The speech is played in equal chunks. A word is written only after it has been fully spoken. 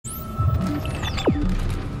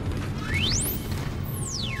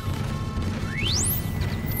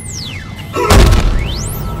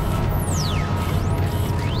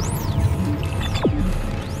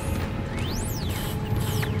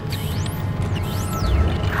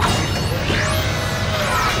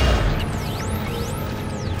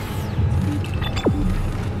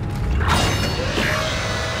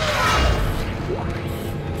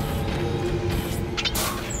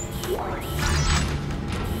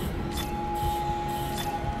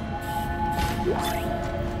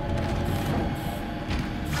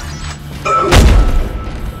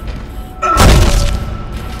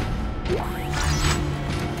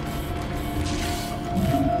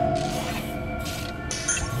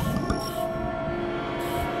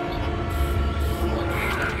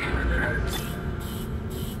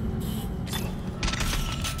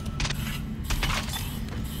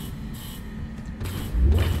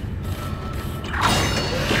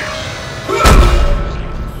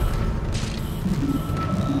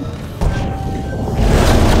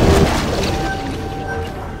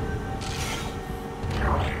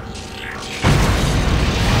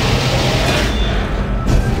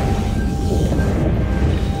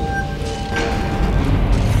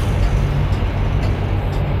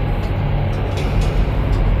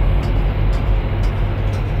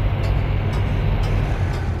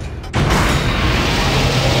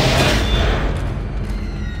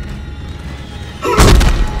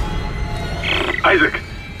Isaac,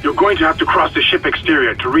 you're going to have to cross the ship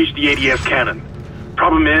exterior to reach the ADS cannon.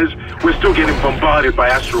 Problem is, we're still getting bombarded by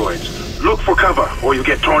asteroids. Look for cover, or you'll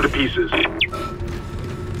get torn to pieces.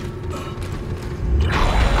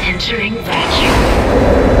 Entering vacuum.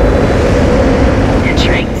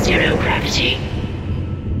 Entering zero gravity.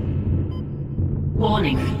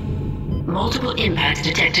 Warning. Multiple impacts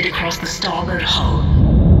detected across the starboard hull.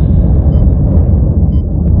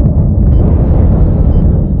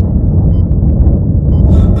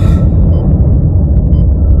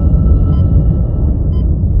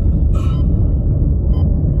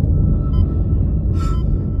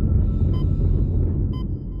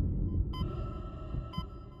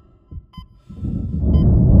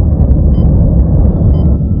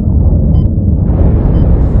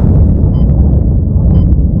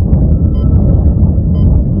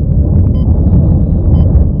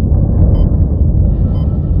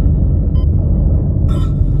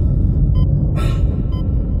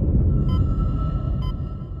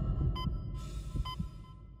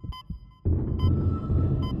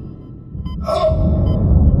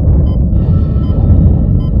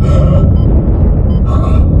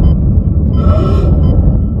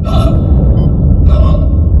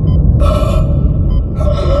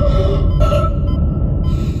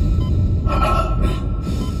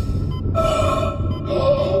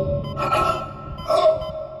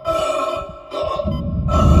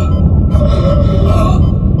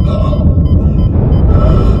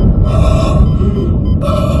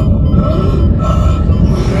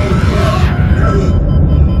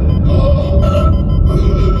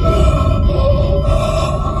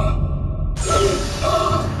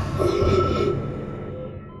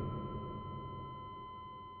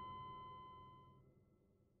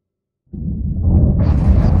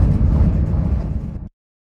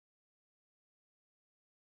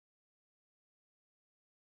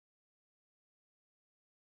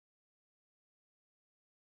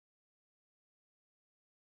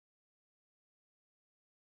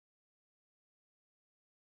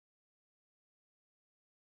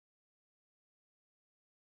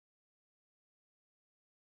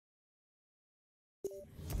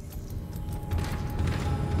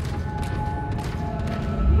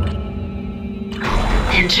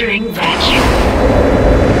 Entering vacuum.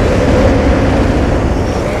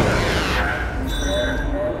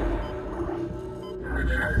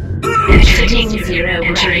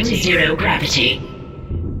 Entering zero gravity.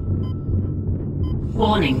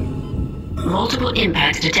 Warning. Multiple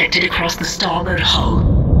impacts detected across the starboard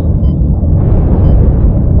hull.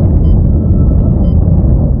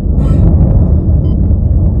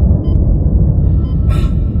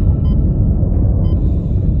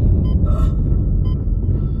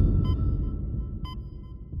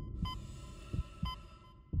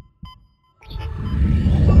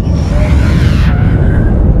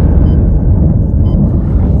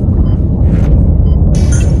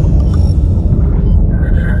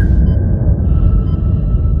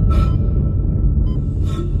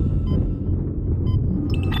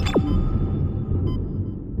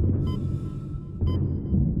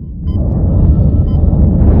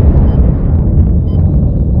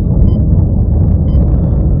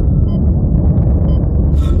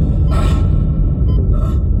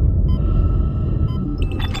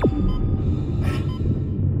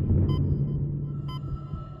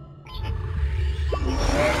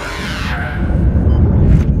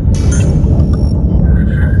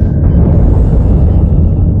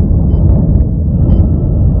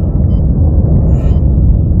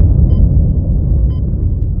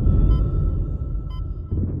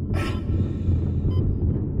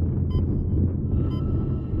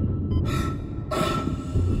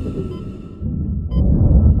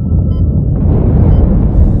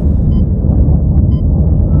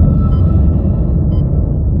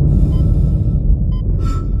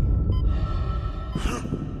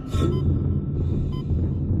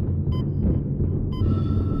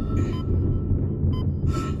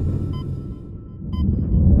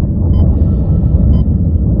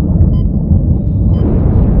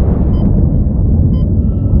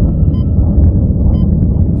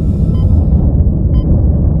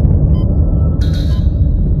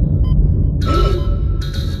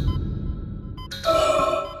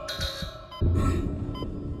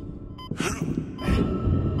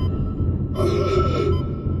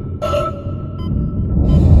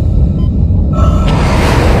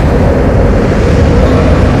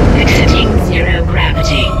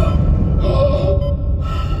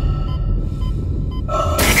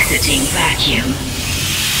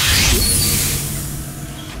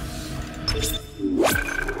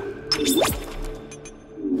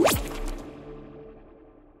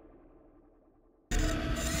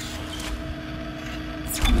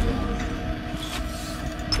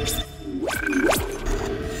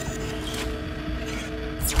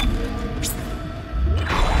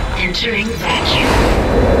 vacuum.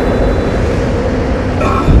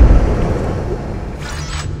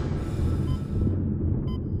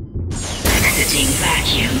 Exiting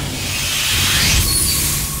vacuum.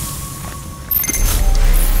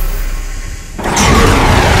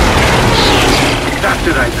 That's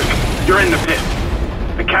it, Isaac. You're in the pit.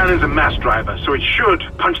 The cannon's a mass driver, so it should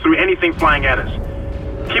punch through anything flying at us.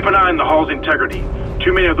 Keep an eye on the hull's integrity.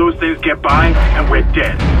 Too many of those things get by, and we're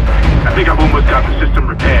dead. I think I've almost got the system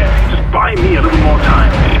repaired. Just buy me a little more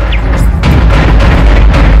time.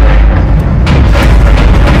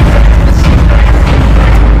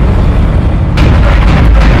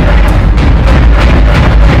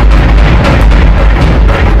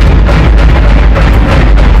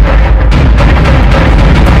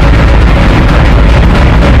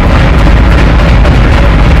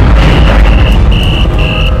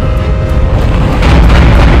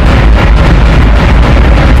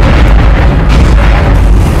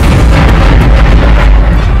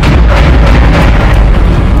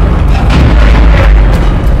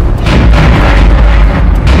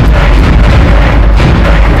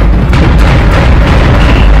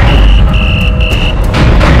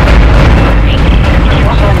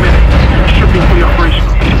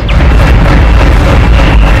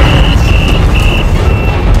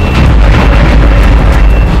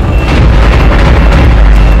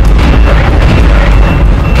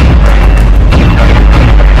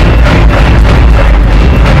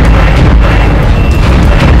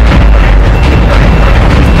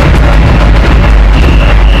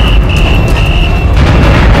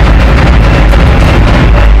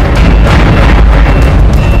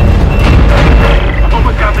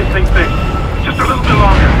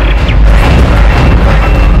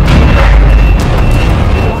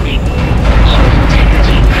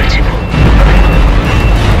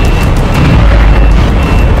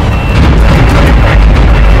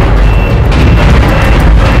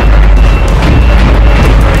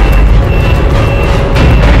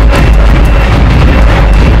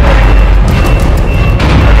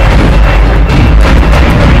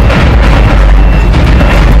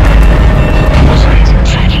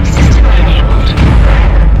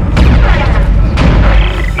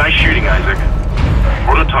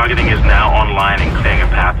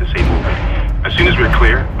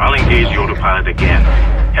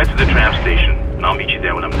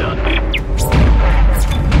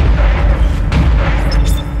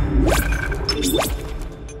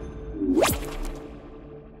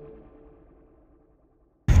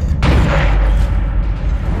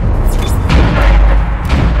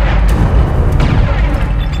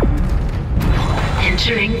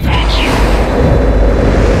 Entering vacuum.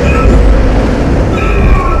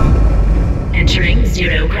 Entering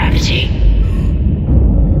zero gravity.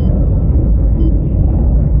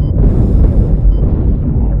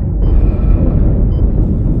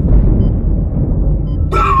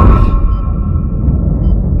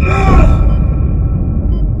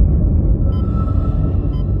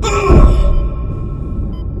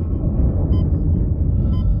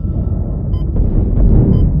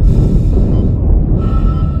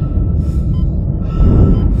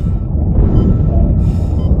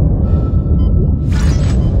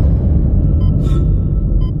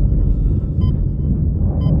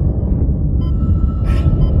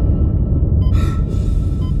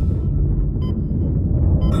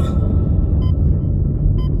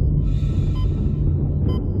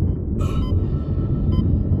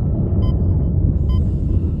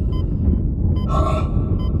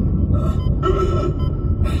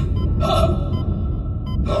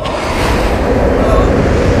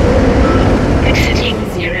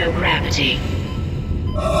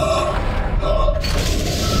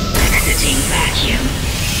 Exiting vacuum.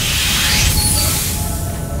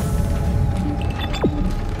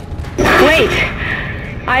 Wait!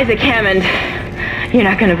 Isaac Hammond, you're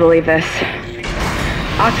not gonna believe this.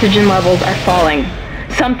 Oxygen levels are falling.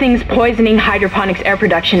 Something's poisoning hydroponics air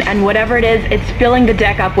production, and whatever it is, it's filling the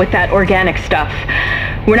deck up with that organic stuff.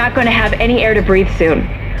 We're not going to have any air to breathe soon.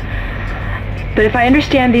 But if I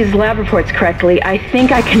understand these lab reports correctly, I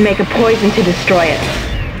think I can make a poison to destroy it.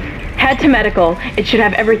 Head to medical. It should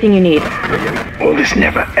have everything you need. Will this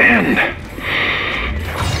never end?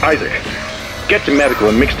 Isaac, get to medical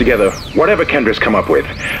and mix together whatever Kendra's come up with.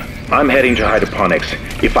 I'm heading to hydroponics.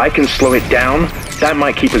 If I can slow it down, that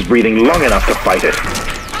might keep us breathing long enough to fight it.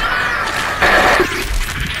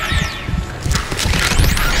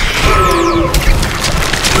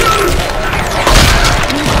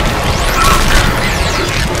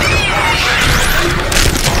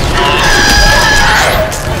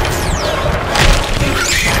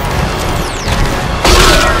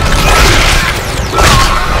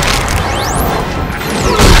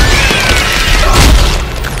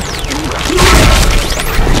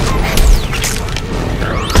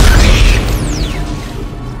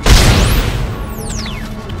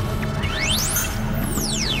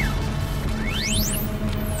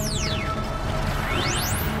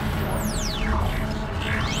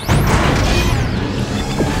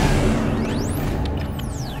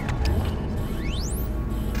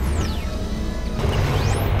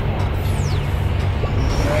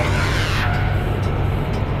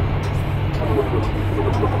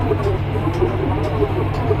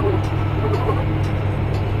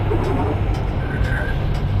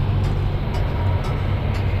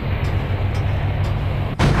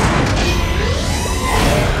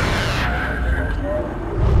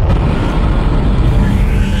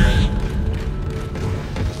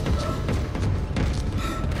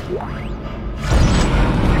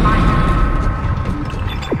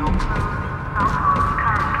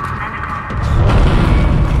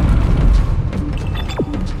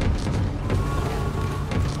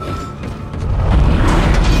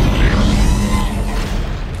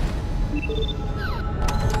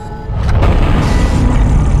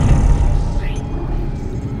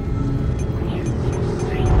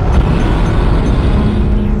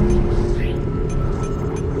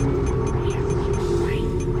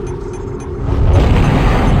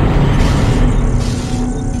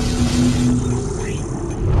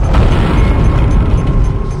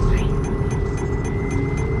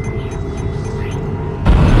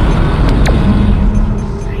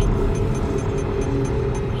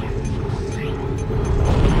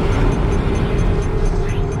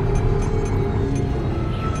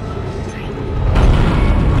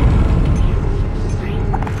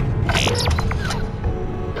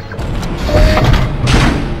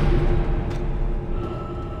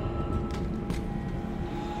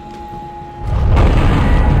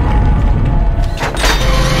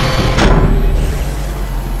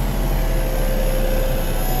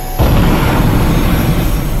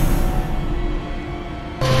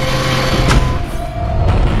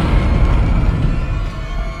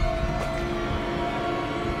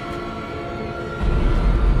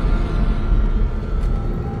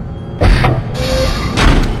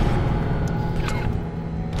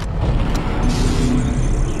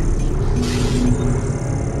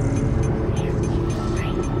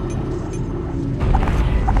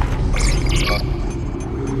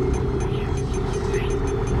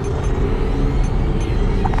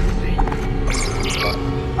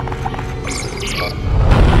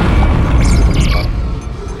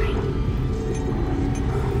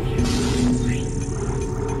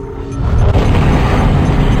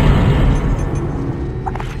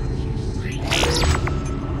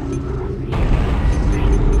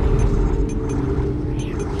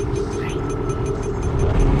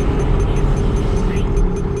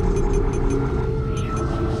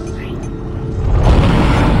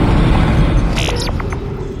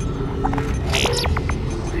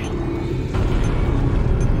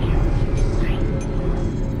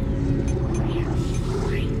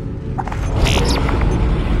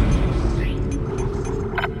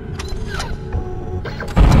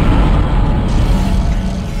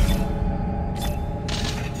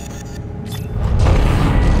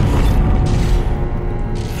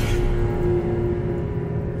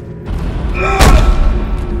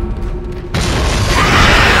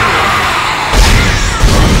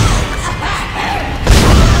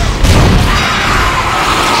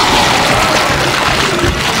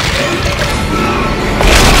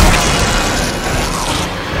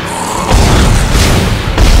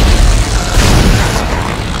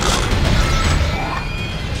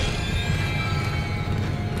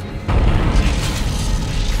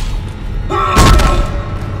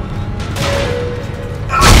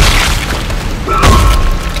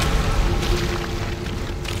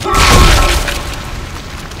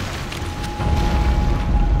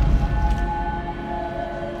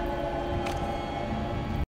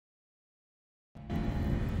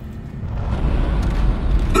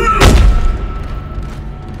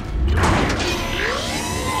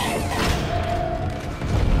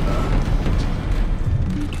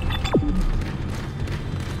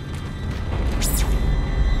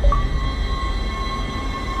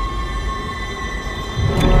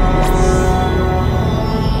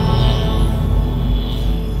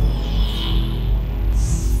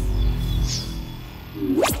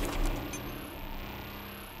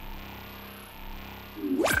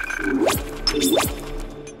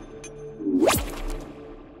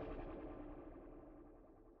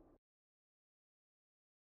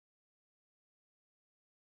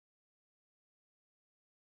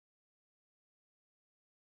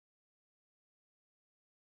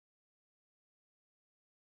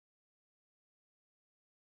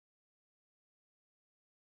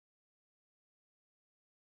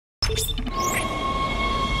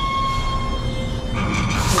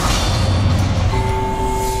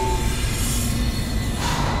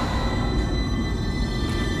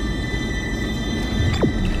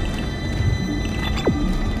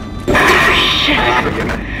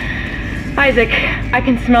 Isaac, I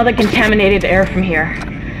can smell the contaminated air from here.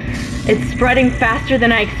 It's spreading faster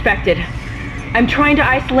than I expected. I'm trying to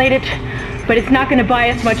isolate it, but it's not going to buy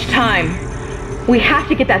us much time. We have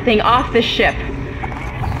to get that thing off this ship.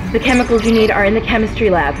 The chemicals you need are in the chemistry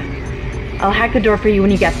lab. I'll hack the door for you when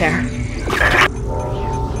you get there.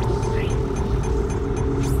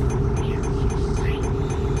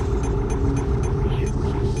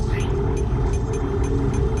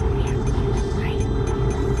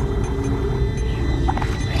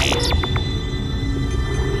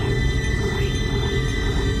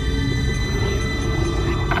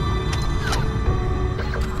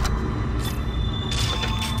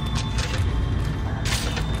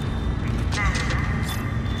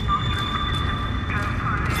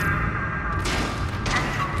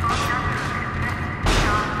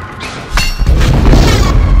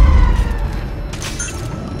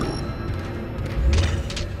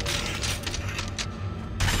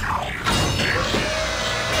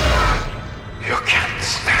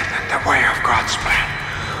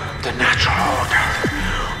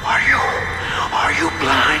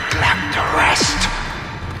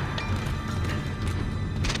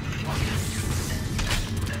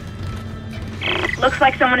 Looks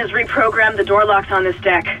like someone has reprogrammed the door locks on this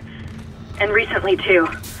deck. And recently, too.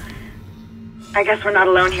 I guess we're not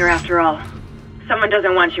alone here after all. Someone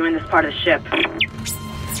doesn't want you in this part of the ship.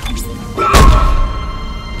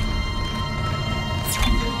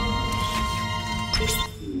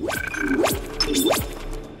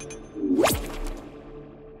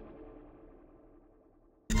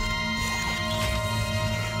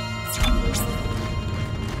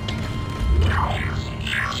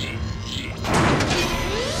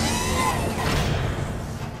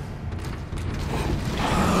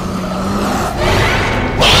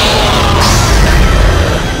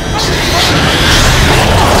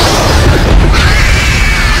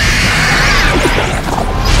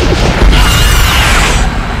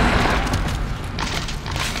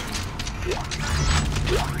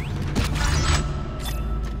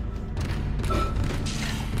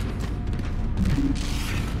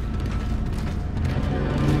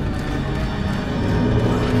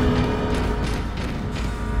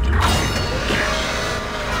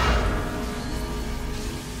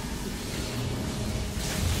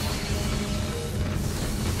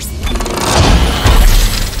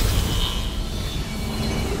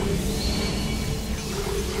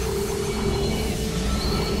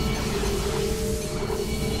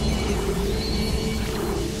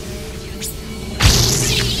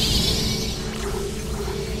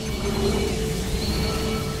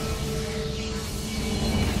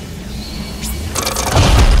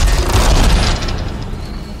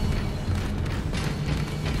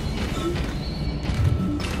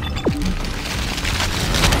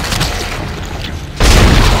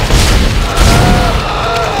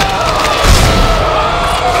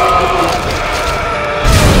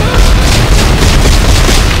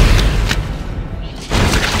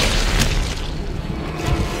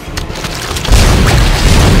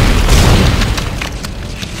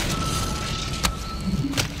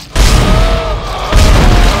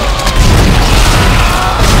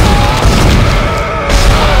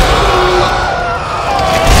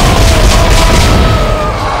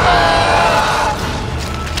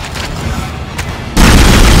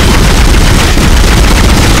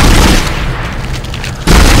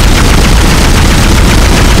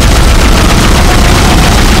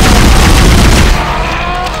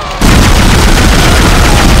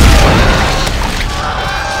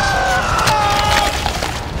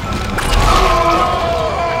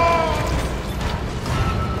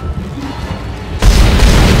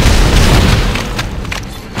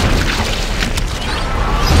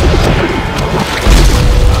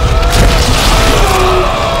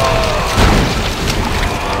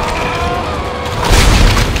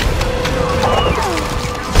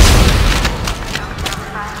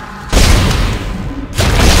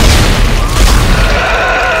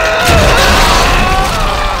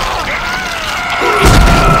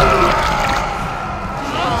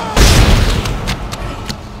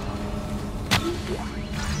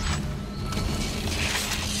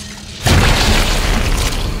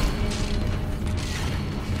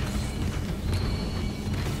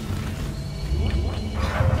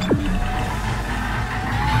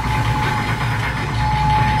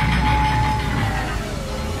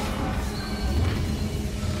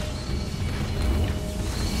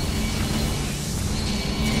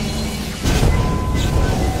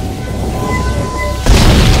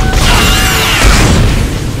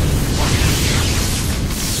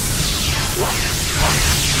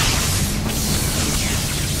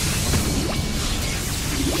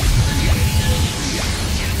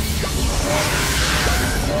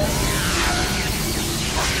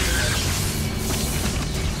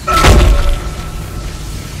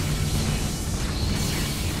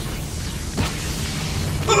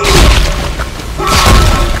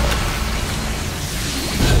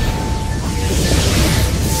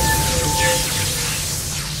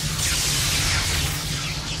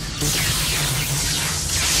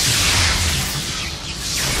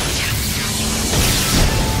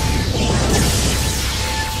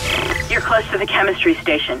 chemistry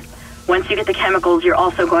station. Once you get the chemicals, you're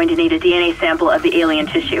also going to need a DNA sample of the alien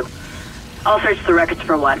tissue. I'll search the records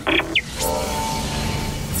for one.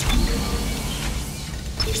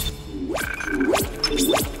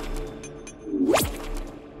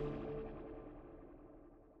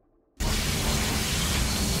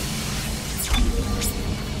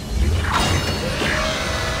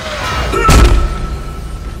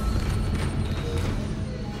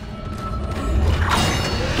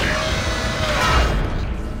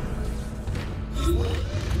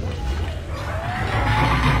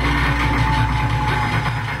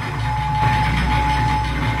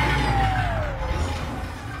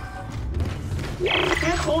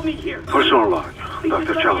 Personal log,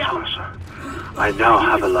 Dr. Charles Mercer. I now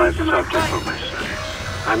have a live subject for my study.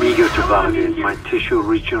 I'm eager to validate my tissue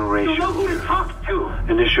regeneration theory.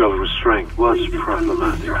 Initial restraint was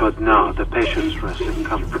problematic, but now the patient's resting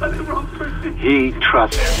comfortably. He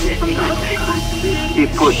trusts me. He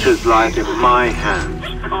puts his life in my hands.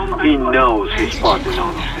 He knows his part in all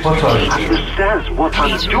of this. What are you? He understands what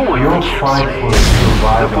I'm doing. Your fight for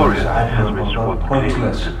survival is admirable, but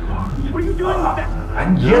pointless.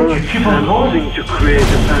 And yet you keep on going. To create a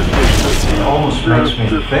sensation. It almost makes me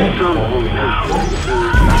think.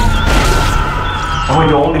 Am I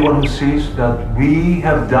the only one who sees that we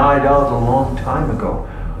have died out a long time ago?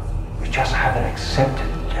 We just haven't accepted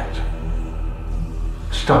it yet.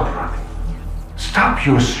 Stop running. Stop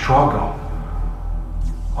your struggle.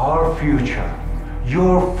 Our future,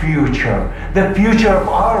 your future, the future of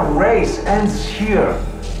our race ends here.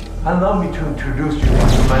 Allow me to introduce you to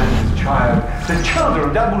humanity's child, the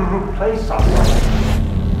children that will replace us.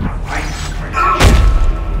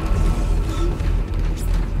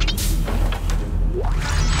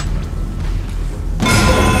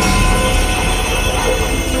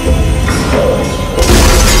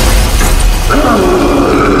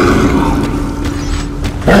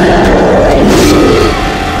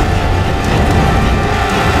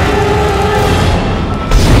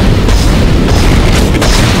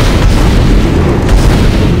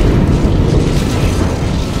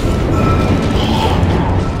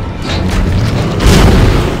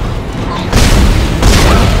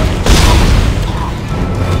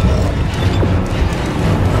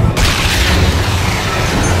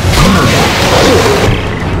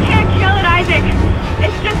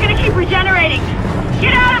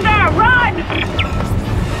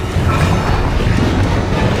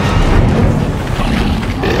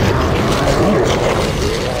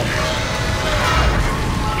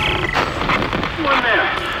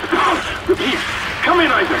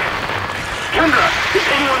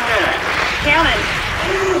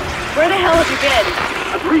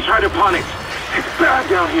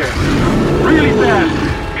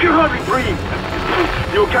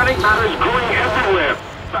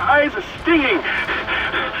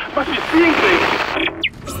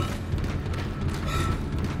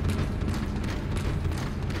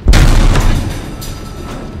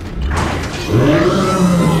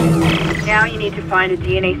 Now you need to find a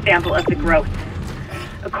DNA sample of the growth.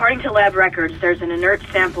 According to lab records, there's an inert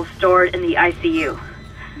sample stored in the ICU.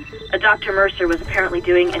 A Dr. Mercer was apparently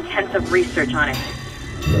doing intensive research on it.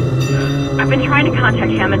 I've been trying to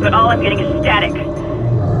contact Hammond, but all I'm getting is static.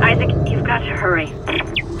 Isaac, you've got to hurry.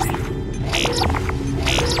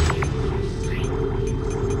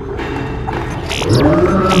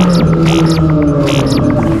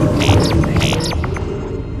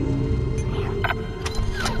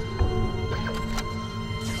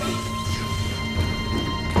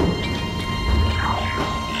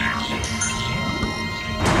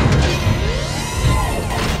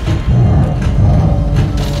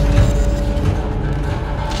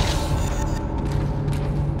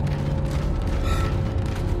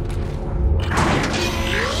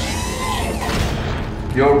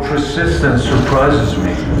 Your persistence surprises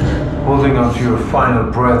me. Holding on to your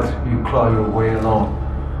final breath, you claw your way along.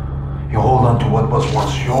 You hold on to what was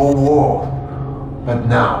once your world, but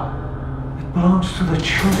now it belongs to the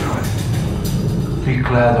children. Be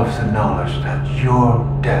glad of the knowledge that your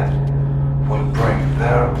death will bring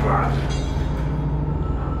their birth.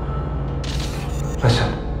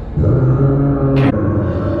 Listen.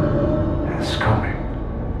 It's coming.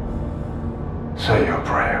 Say your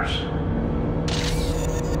prayers.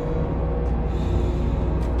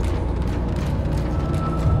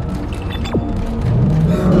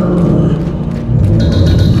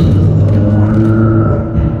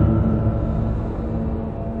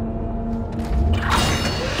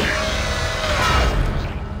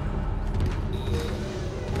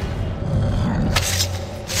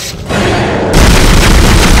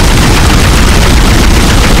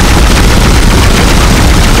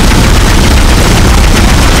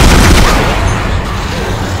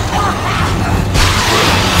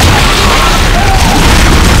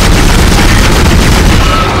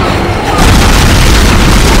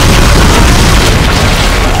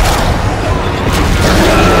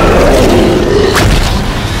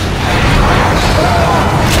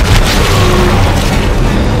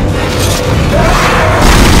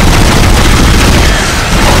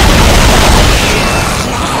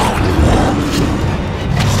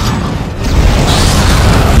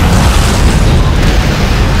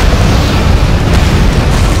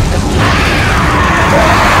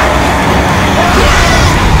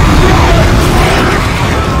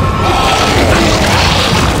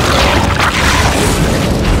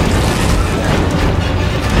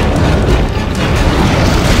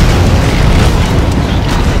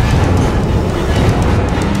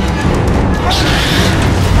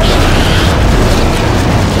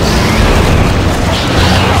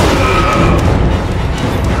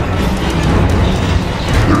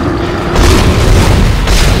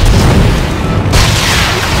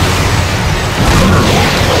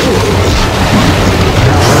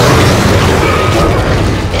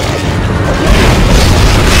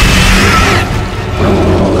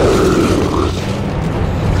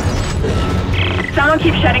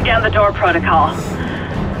 keep shutting down the door protocol.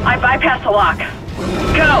 I bypass the lock.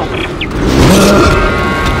 Go!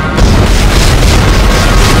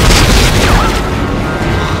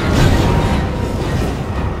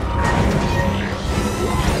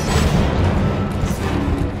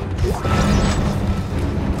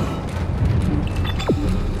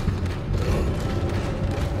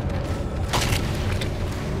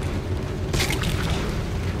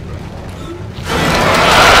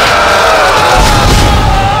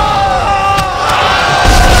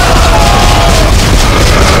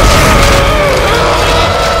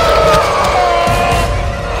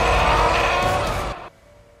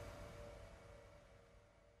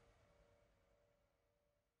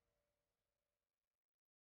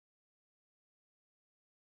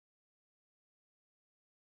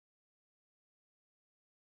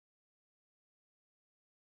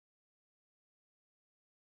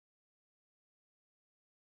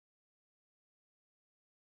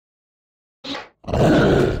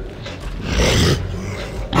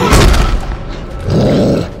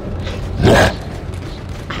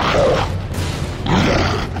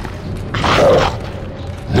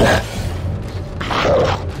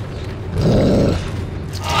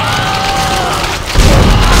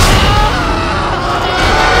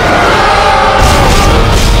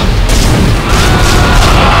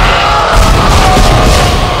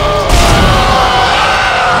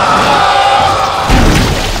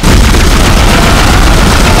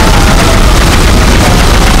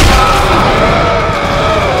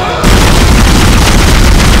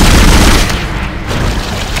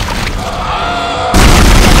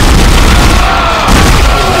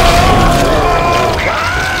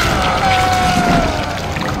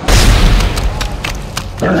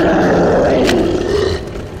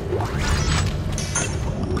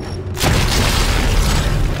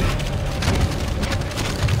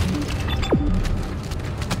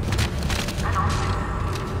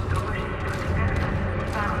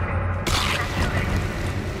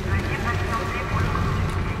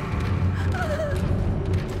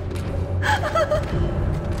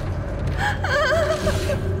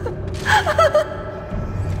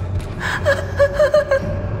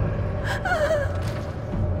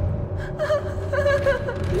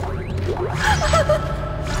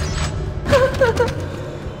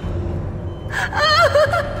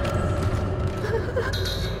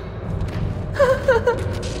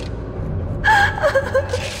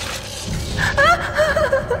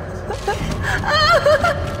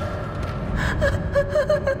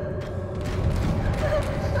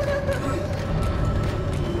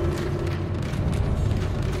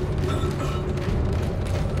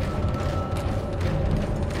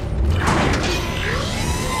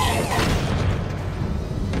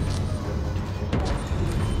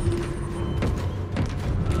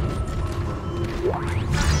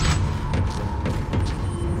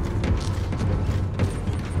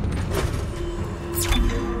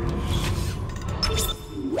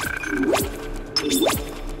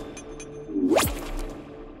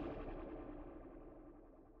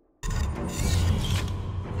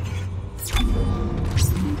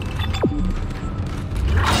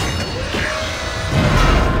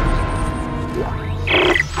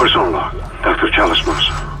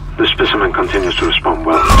 Continues to respond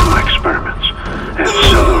well to my experiments. Its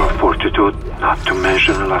cellular fortitude, not to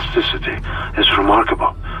mention elasticity, is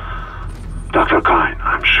remarkable. Dr. Kine,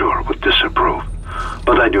 I'm sure, would disapprove.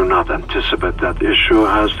 But I do not anticipate that issue,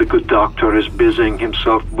 as the good doctor is busying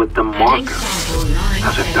himself with the marker.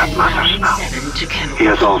 As if that matters now. He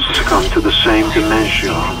has also succumbed to the same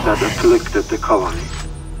dementia that afflicted the colony.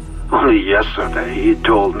 Only yesterday he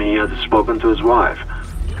told me he had spoken to his wife.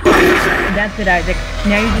 That's it, Isaac.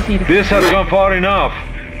 Now you just need to... This has gone far enough.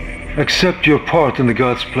 Accept your part in the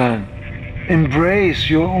God's plan. Embrace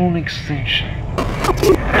your own extinction.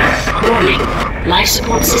 Warning. Life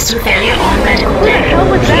support system failure on medical What the deck. hell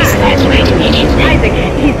was Please that? evacuate immediately.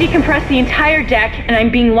 Isaac, he's decompressed the entire deck, and I'm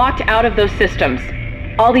being locked out of those systems.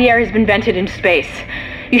 All the air has been vented into space.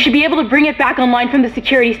 You should be able to bring it back online from the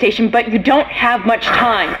security station, but you don't have much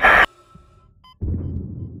time.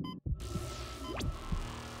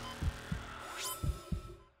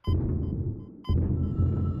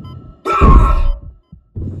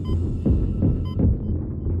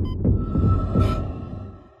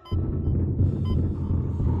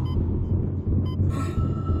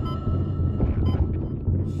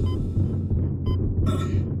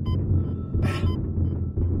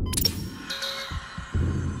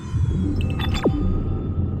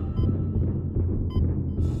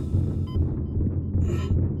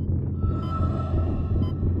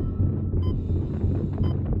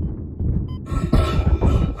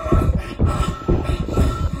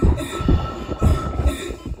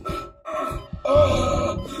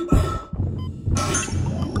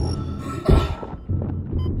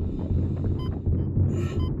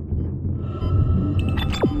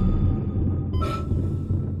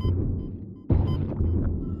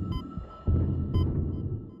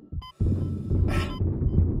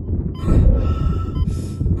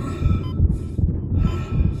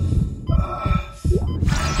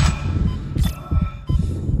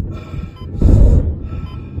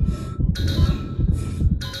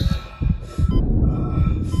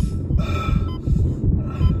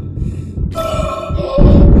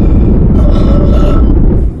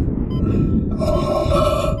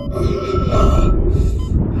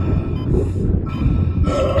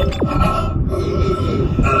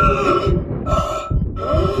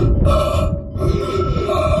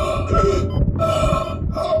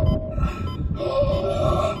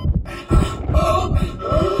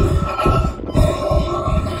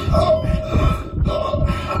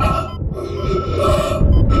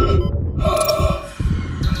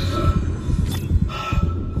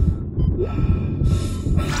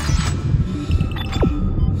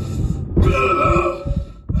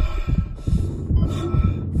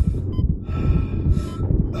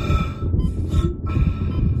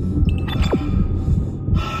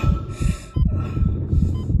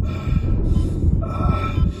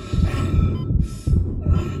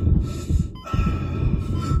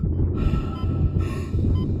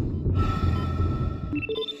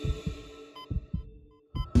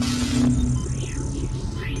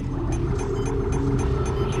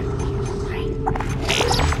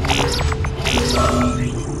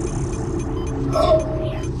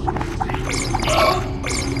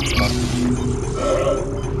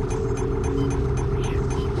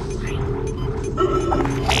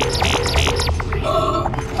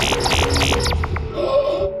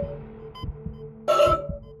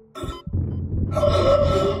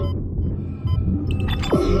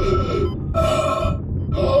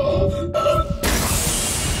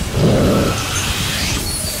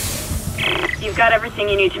 got everything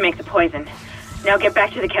you need to make the poison. Now get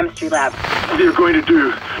back to the chemistry lab. What are you going to do?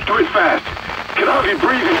 Do it fast. Can hardly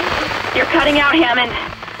breathe. You're cutting out, Hammond.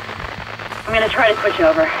 I'm gonna try to switch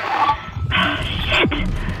over. Shit.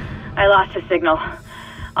 I lost his signal.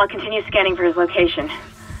 I'll continue scanning for his location.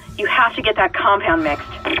 You have to get that compound mixed.